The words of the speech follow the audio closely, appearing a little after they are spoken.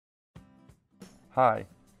Hi,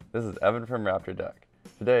 this is Evan from Raptor Deck.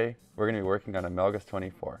 Today, we're going to be working on a Melgus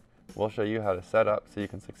 24. We'll show you how to set up so you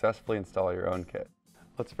can successfully install your own kit.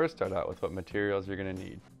 Let's first start out with what materials you're going to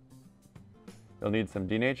need. You'll need some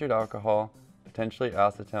denatured alcohol, potentially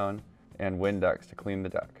acetone, and Windex to clean the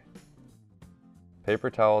deck. Paper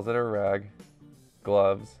towels and a rag,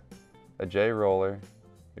 gloves, a J roller,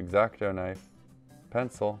 X-Acto knife,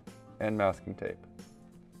 pencil, and masking tape.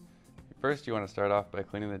 First, you want to start off by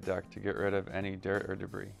cleaning the deck to get rid of any dirt or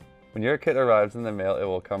debris. When your kit arrives in the mail, it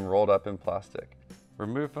will come rolled up in plastic.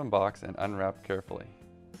 Remove from box and unwrap carefully.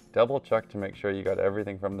 Double check to make sure you got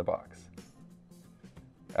everything from the box.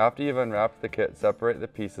 After you've unwrapped the kit, separate the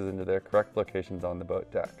pieces into their correct locations on the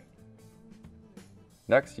boat deck.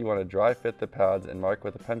 Next, you want to dry fit the pads and mark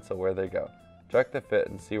with a pencil where they go. Check the fit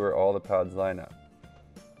and see where all the pads line up.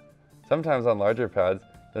 Sometimes on larger pads,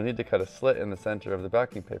 you'll need to cut a slit in the center of the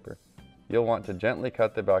backing paper. You'll want to gently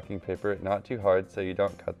cut the backing paper, not too hard so you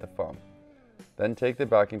don't cut the foam. Then take the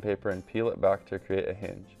backing paper and peel it back to create a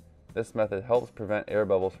hinge. This method helps prevent air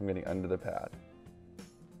bubbles from getting under the pad.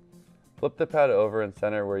 Flip the pad over and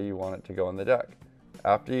center where you want it to go on the deck.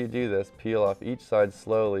 After you do this, peel off each side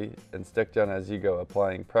slowly and stick down as you go,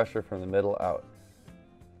 applying pressure from the middle out.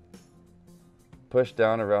 Push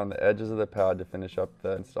down around the edges of the pad to finish up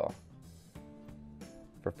the install.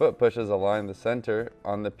 For foot pushes, align the center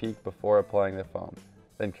on the peak before applying the foam.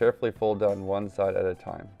 Then carefully fold down one side at a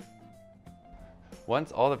time.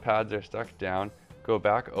 Once all the pads are stuck down, go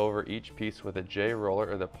back over each piece with a J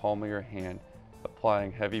roller or the palm of your hand,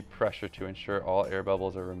 applying heavy pressure to ensure all air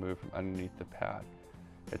bubbles are removed from underneath the pad.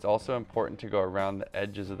 It's also important to go around the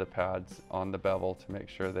edges of the pads on the bevel to make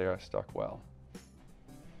sure they are stuck well.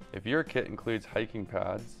 If your kit includes hiking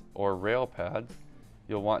pads or rail pads,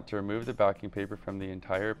 you'll want to remove the backing paper from the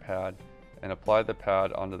entire pad and apply the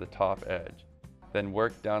pad onto the top edge. Then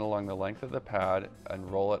work down along the length of the pad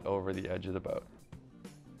and roll it over the edge of the boat.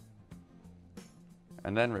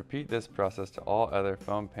 And then repeat this process to all other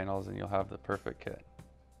foam panels and you'll have the perfect kit.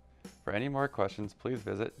 For any more questions, please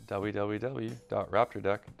visit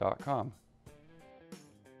www.raptordeck.com.